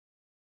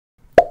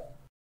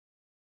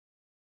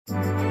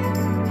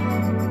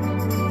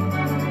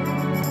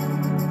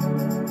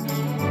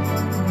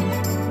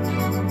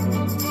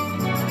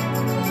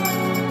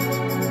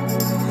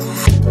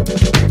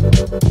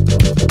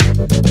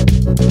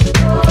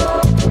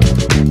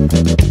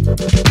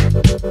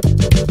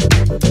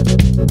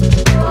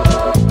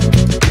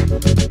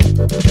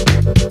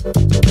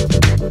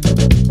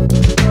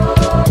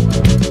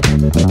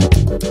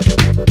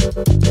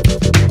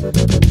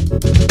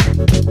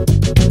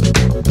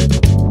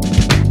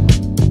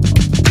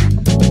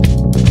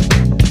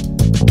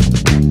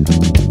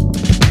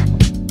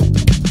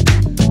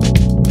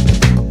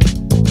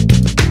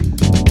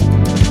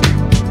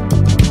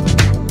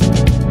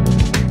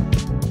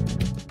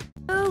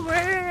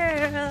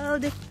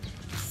proud.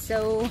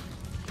 So,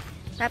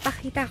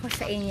 papakita ko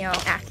sa inyo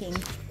ang aking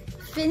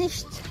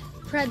finished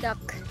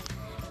product.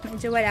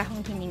 Medyo wala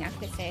akong hininga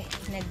kasi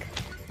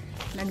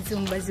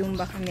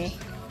nag-zumba kami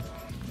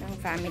ng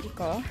family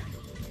ko.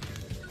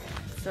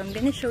 So, I'm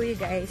gonna show you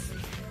guys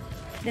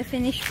the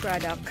finished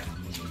product.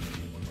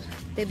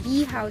 The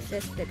bee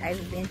houses that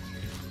I've been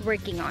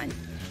working on.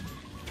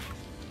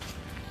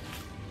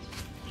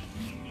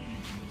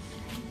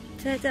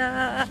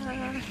 Ta-da!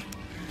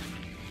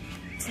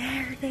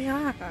 There they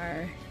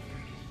are.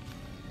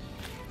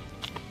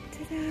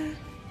 Ta-da!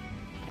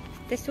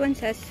 This one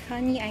says,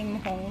 "Honey, I'm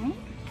home."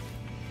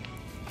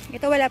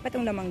 Ito wala pa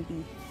tong lamang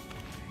bee.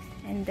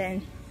 And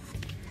then,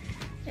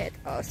 it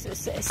also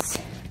says,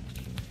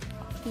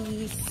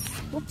 "Please,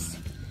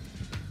 oops,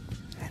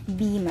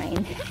 be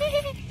mine."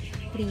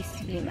 Please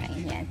be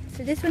mine. Yan.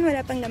 So, this one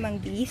wala pang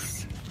lamang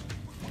bees.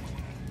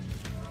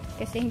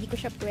 Kasi hindi ko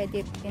siya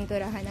pwede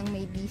pinturahan ng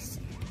may bees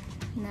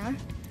na.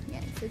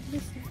 Yan. So,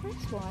 this is the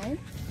first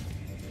one.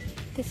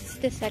 This is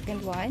the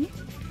second one.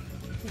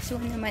 This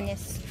one naman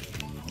is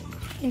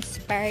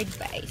inspired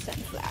by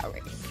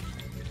sunflowers.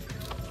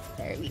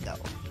 There we go.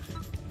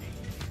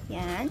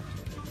 Yan.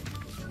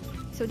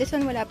 So, this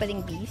one wala pa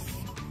ding bees.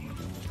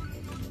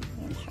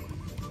 Yan siya.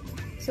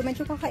 So,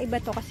 medyo kakaiba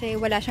to kasi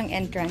wala siyang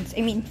entrance.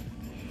 I mean,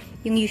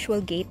 yung usual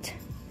gate.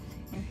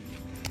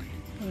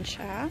 Yan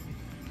siya.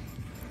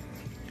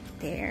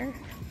 There.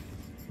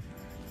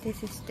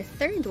 This is the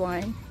third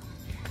one.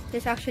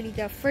 This is actually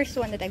the first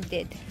one that I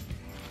did.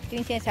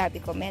 Ito yung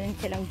sinasabi ko, meron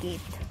silang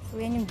gate.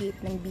 So, yan yung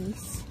gate ng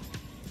bees.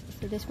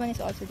 So, this one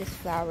is also just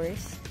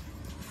flowers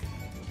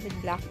with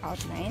black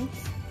outlines.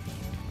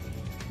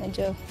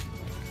 Medyo,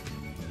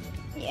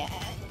 yan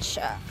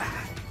siya.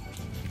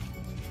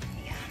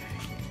 Yan.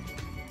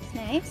 It's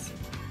nice.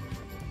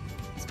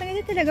 Mas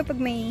maganda talaga pag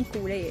may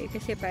kulay eh,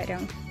 kasi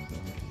parang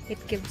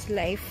it gives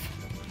life.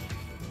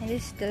 And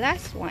this is the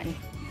last one.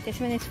 This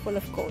one is full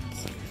of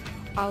quotes.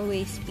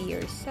 Always be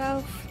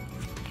yourself.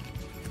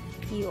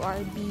 You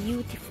are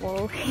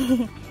beautiful.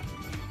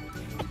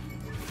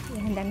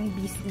 Yan, ang daming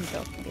bees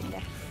dito.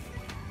 Ganda.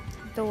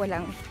 Ito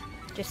walang,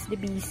 just the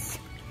bees.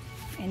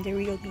 And the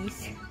real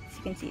bees. As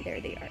you can see, there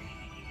they are.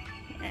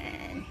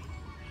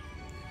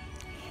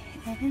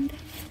 And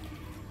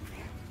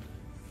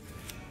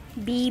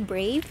be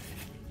brave.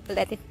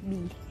 Let it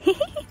be.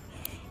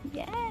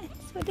 Yeah.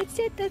 So that's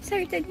it. That's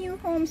our the new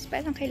homes.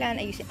 Parang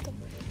kailangan ayusin ito.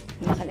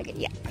 Nakalagay.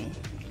 Yeah.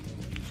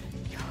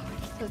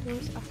 So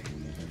those are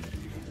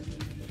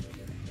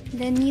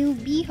the new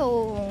bee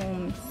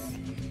homes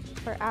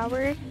for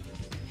our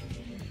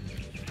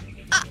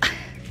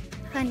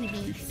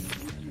honeybees.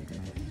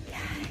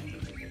 Yeah.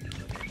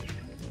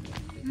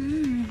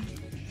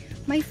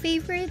 My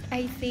favorite,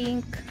 I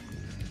think,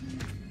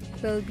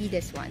 will be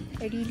this one.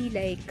 I really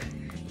like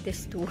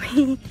this two.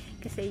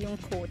 Kasi yung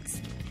quotes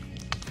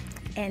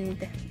and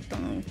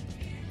itong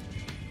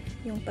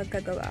yung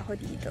pagkagawa ko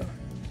dito.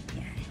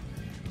 Yeah.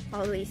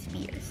 Always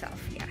be yourself.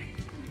 Yeah.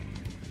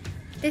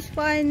 This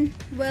one,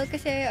 well,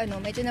 kasi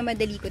medyo na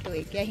madali ko to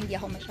eh. Kaya hindi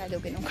ako masyado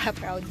ganun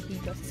ka-proud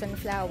dito sa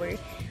sunflower.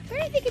 But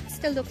I think it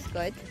still looks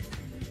good.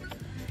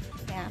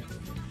 Yeah.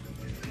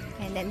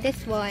 And then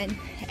this one,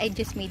 I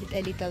just made it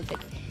a little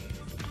bit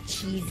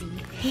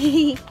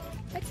cheesy.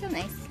 But so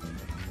nice.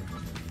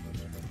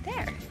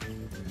 There.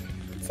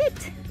 That's it.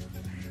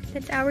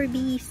 That's our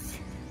bees.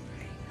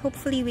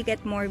 Hopefully we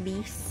get more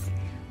bees.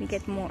 We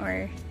get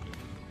more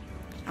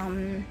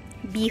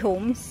bee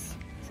homes.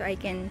 So I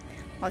can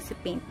also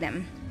paint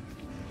them.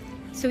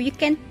 So you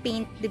can't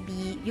paint the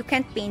bee, you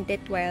can't paint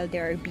it while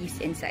there are bees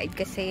inside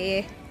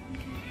kasi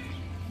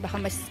baka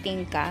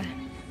ma-sting ka.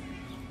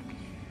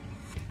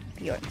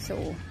 Yun.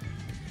 So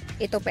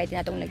ito pwede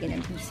na itong lagyan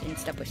ng bees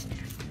since tapos na.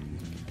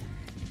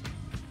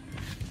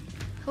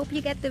 Hope you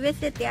get to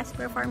visit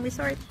Diaspora Farm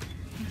Resort.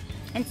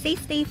 And stay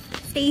safe.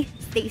 Stay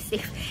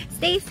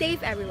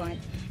safe everyone.